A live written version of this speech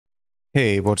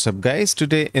Hey, what's up guys?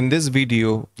 Today in this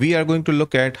video, we are going to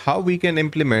look at how we can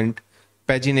implement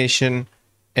pagination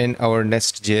in our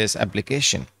NestJs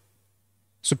application.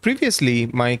 So previously,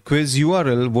 my quiz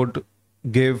URL would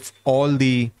give all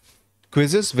the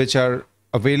quizzes which are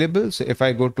available. So if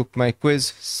I go to my quiz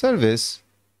service,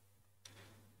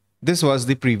 this was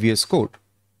the previous code.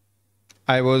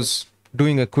 I was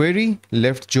doing a query,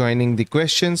 left joining the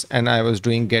questions, and I was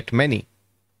doing get many.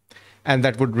 And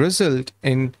that would result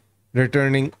in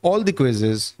returning all the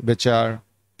quizzes which are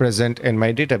present in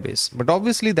my database. But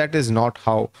obviously that is not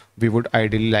how we would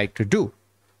ideally like to do.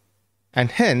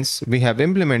 And hence we have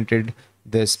implemented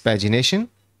this pagination.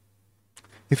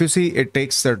 If you see, it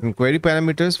takes certain query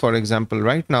parameters. For example,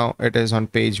 right now it is on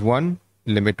page 1,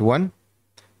 limit 1.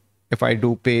 If I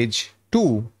do page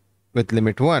 2 with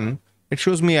limit 1, it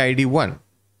shows me ID 1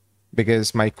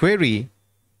 because my query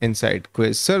inside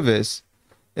quiz service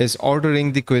is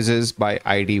ordering the quizzes by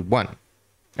ID 1.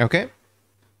 Okay,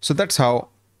 so that's how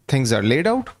things are laid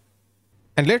out.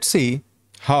 And let's see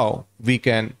how we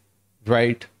can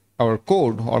write our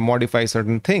code or modify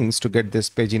certain things to get this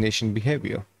pagination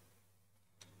behavior.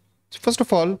 So first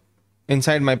of all,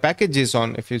 inside my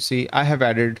package.json, if you see, I have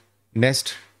added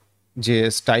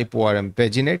NestJs type ORM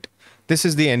paginate. This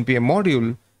is the NPM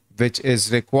module which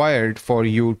is required for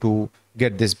you to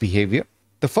get this behavior.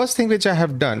 The first thing which I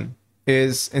have done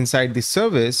is inside the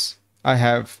service, I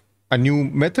have a new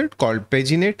method called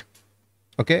paginate.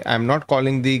 Okay, I'm not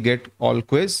calling the get all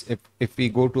quiz. If we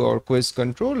go to our quiz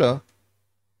controller,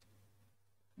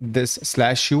 this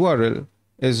 /URL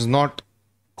is not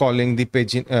calling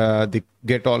the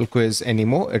get all quiz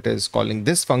anymore. It is calling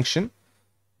this function.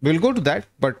 We'll go to that.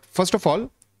 But first of all,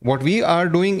 what we are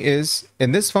doing is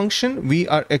in this function, we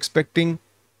are expecting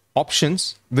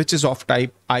options, which is of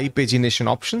type pagination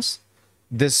options.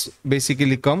 This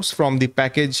basically comes from the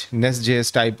package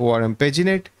NestJs type ORM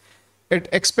paginate. It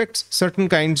expects certain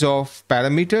kinds of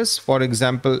parameters. For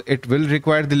example, it will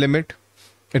require the limit.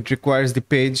 It requires the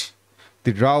page,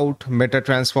 the route, meta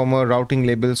transformer, routing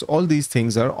labels. All these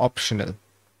things are optional.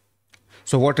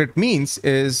 So what it means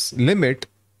is limit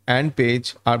and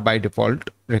page are by default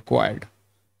required.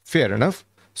 Fair enough.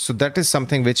 So that is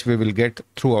something which we will get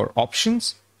through our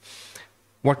options.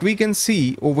 What we can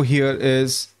see over here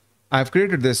is I've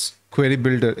created this query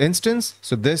builder instance.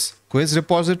 So this quiz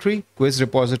repository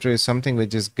is something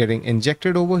which is getting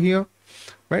injected over here,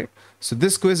 right? So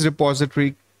this quiz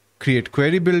repository create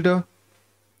query builder.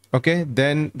 Okay,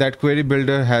 then that query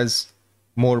builder has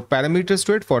more parameters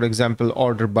to it. For example,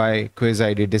 order by quiz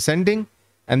ID descending.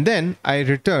 And then I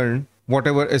return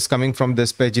whatever is coming from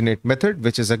this paginate method,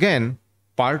 which is again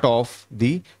part of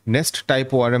the nest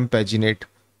type ORM paginate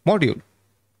module.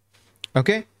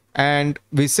 Okay. And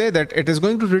we say that it is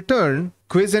going to return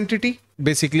quiz entity.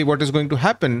 Basically, what is going to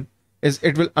happen is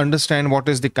it will understand what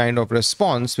is the kind of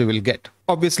response we will get.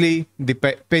 Obviously, the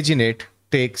paginate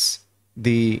takes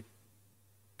the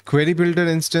query builder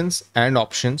instance and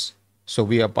options. So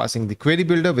we are passing the query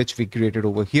builder, which we created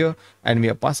over here, and we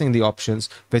are passing the options,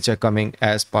 which are coming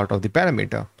as part of the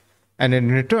parameter. And in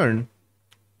return,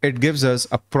 it gives us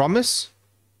a promise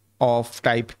of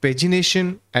type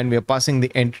pagination, and we are passing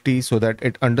the entity so that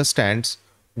it understands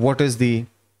what is the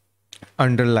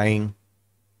underlying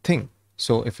thing.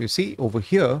 So if you see over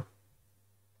here,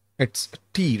 it's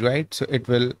T, right? So it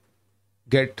will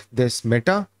get this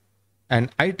meta,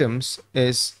 and items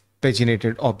is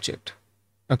paginated object.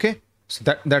 Okay,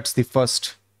 so that's the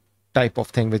first type of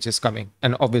thing which is coming,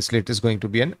 and obviously it is going to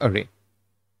be an array.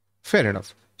 Fair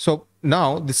enough. So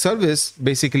now the service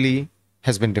basically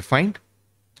has been defined.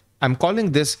 I'm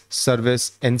calling this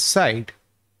service inside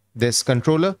this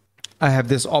controller. I have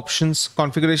this options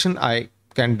configuration. I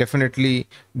can definitely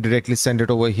directly send it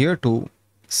over here to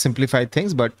simplify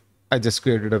things, but I just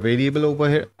created a variable over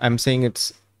here. I'm saying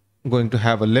it's going to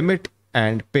have a limit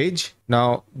and page.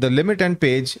 Now the limit and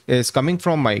page is coming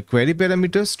from my query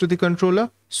parameters to the controller.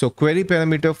 So query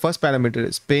parameter, first parameter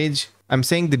is page. I'm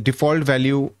saying the default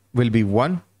value will be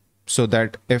 1, so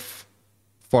that if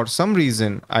for some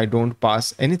reason I don't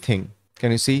pass anything,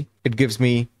 can you see it gives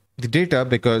me the data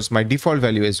because my default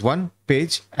value is 1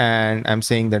 page, and I'm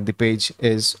saying that the page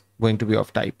is going to be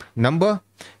of type number,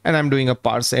 and I'm doing a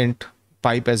parse int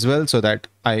pipe as well so that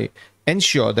I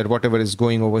ensure that whatever is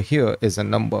going over here is a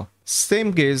number.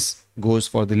 Same case goes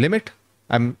for the limit.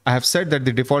 I have said that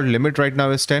the default limit right now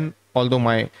is 10, although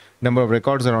my number of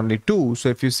records are only 2. So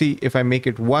if you see, if I make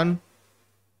it 1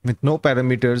 with no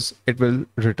parameters, it will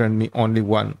return me only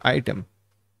 1 item.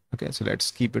 Okay, so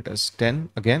let's keep it as 10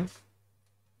 again.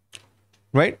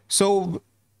 Right? So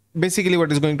basically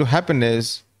what is going to happen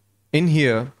is in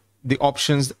here, the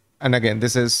options And again,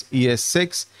 this is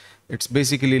ES6. It's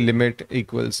basically limit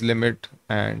equals limit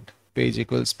and page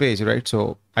equals page, right?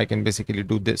 So I can basically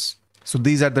do this. So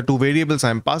these are the two variables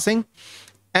I'm passing,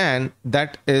 and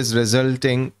that is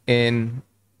resulting in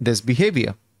this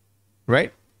behavior,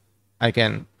 right? I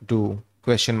can do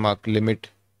question mark limit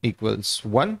equals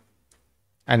 1,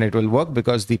 and it will work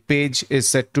because the page is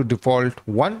set to default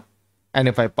 1. And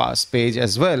if I pass page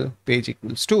as well, page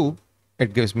equals 2,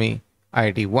 it gives me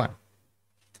ID 1.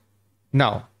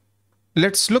 Now,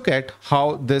 let's look at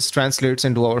how this translates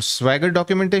into our Swagger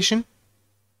documentation.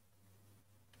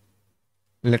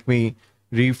 Let me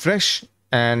refresh,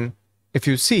 and if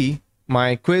you see,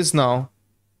 my quiz now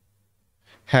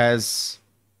has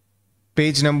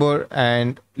page number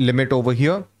and limit over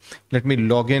here. Let me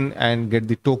log in and get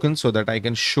the token so that I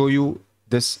can show you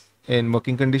this in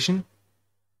working condition.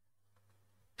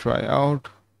 Try out.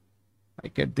 I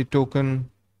get the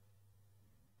token.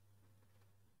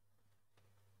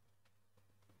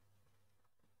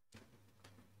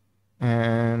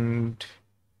 And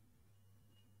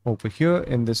over here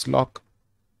in this lock,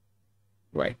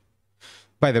 right?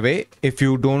 By the way, if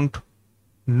you don't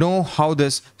know how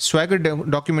this Swagger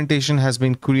documentation has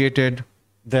been created,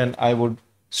 then I would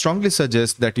strongly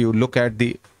suggest that you look at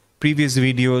the previous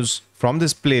videos from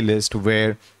this playlist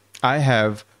where I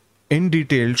have in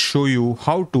detail show you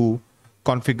how to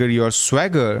configure your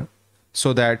Swagger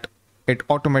so that it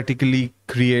automatically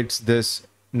creates this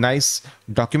nice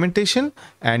documentation,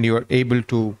 and you're able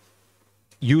to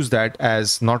use that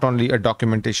as not only a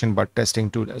documentation but testing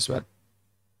tool as well.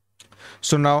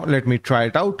 So now let me try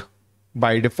it out.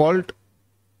 By default,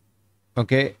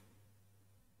 okay,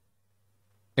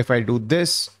 if I do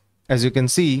this, as you can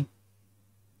see,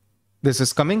 this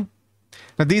is coming.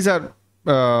 Now these are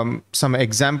some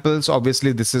examples.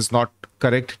 Obviously this is not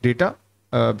correct data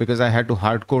because I had to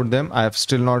hard code them. I have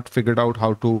still not figured out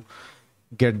how to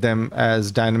get them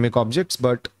as dynamic objects,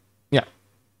 but yeah,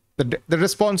 the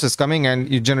response is coming and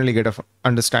you generally get a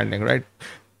understanding, right?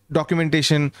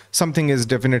 Documentation, something is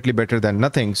definitely better than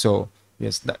nothing. So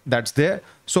yes, that's there.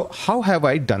 So how have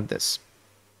I done this?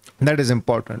 That is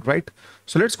important, right?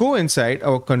 So let's go inside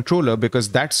our controller because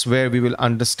that's where we will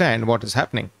understand what is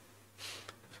happening.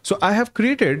 So I have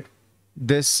created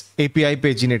this API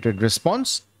paginated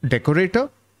response decorator.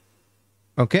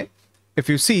 Okay. If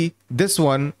you see, this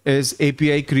one is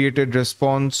API created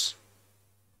response,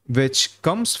 which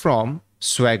comes from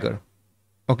Swagger.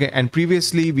 Okay. And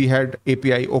previously we had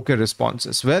API OK response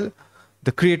as well.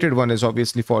 The created one is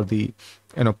obviously for the,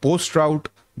 post route.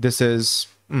 This is,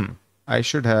 I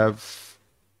should have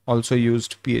also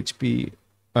used PHP.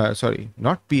 Sorry,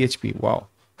 not PHP. Wow.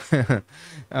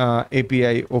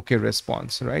 API OK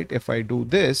response, right? If I do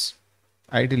this,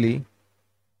 ideally,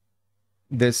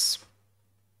 this,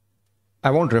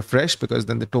 I won't refresh because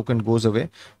then the token goes away.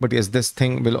 But yes, this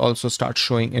thing will also start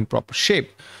showing in proper shape.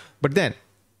 But then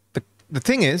the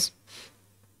thing is,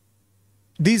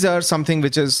 these are something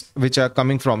which are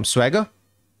coming from Swagger,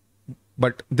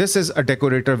 but this is a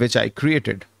decorator which I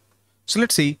created. So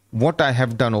let's see what I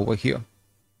have done over here.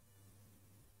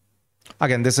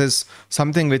 Again, this is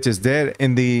something which is there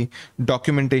in the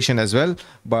documentation as well,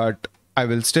 but I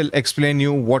will still explain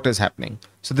you what is happening.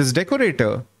 So this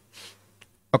decorator,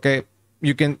 okay,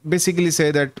 you can basically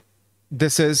say that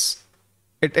this is,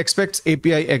 it expects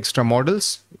API extra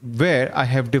models where I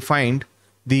have defined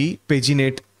the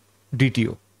paginate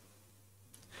DTO.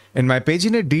 In my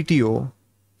paginate DTO,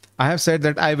 I have said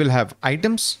that I will have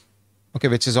items, okay,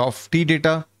 which is of T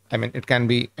data. I mean, it can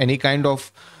be any kind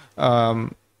of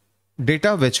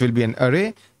data, which will be an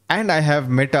array. And I have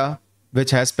meta,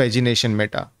 which has pagination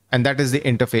meta. And that is the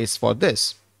interface for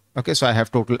this. Okay, so I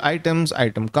have total items,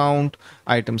 item count,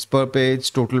 items per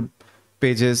page, total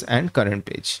pages, and current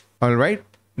page. All right.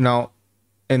 Now,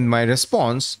 in my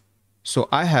response, so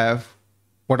I have,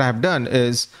 what I have done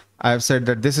is I have said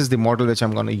that this is the model which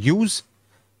I'm going to use,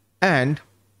 and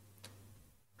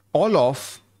all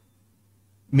of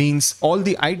means all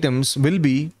the items will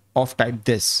be of type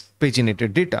this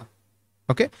paginated data.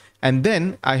 Okay. And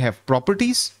then I have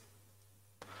properties.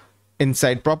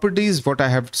 Inside properties, what I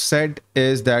have said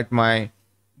is that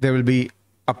there will be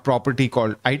a property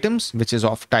called items, which is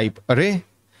of type array.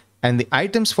 And the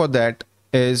items for that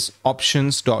is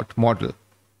options.model.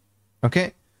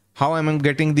 Okay. How am I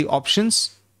getting the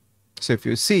options? So if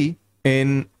you see,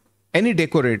 in any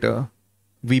decorator,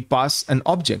 we pass an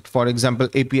object. For example,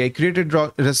 API created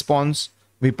response,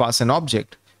 we pass an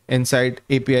object. Inside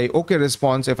API OK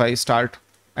response, if I start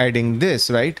adding this,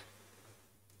 right?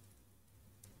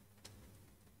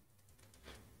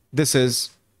 This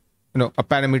is, a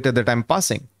parameter that I'm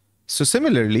passing. So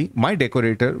similarly, my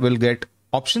decorator will get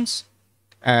options,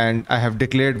 and I have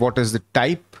declared what is the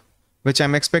type which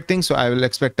I'm expecting. So I will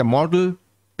expect a model,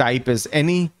 type is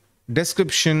any,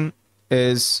 description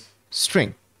is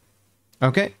string.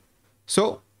 Okay.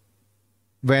 So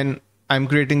when I'm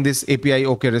creating this API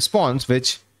OK response,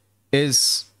 which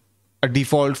is a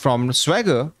default from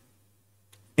Swagger,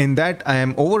 in that I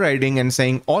am overriding and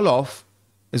saying all of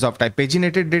is of type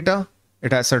paginated data.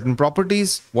 It has certain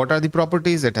properties. What are the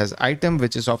properties? It has item,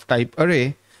 which is of type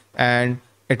array, and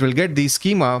it will get the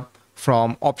schema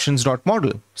from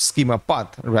options.model, schema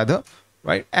path rather,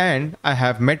 right? And I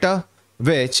have meta,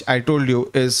 which I told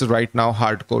you is right now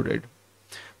hard coded.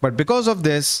 But because of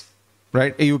this,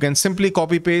 right, you can simply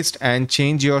copy paste and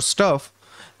change your stuff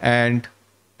and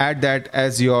add that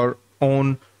as your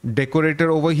own decorator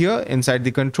over here inside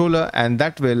the controller, and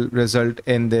that will result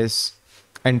in this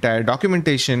entire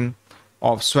documentation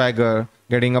of Swagger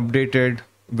getting updated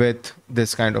with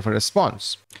this kind of a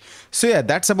response. So yeah,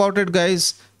 that's about it,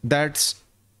 guys. That's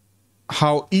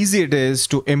how easy it is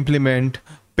to implement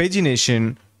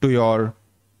pagination to your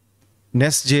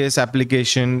NestJs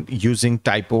application using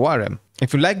type ORM.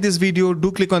 If you like this video,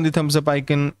 do click on the thumbs up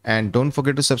icon and don't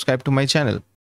forget to subscribe to my channel.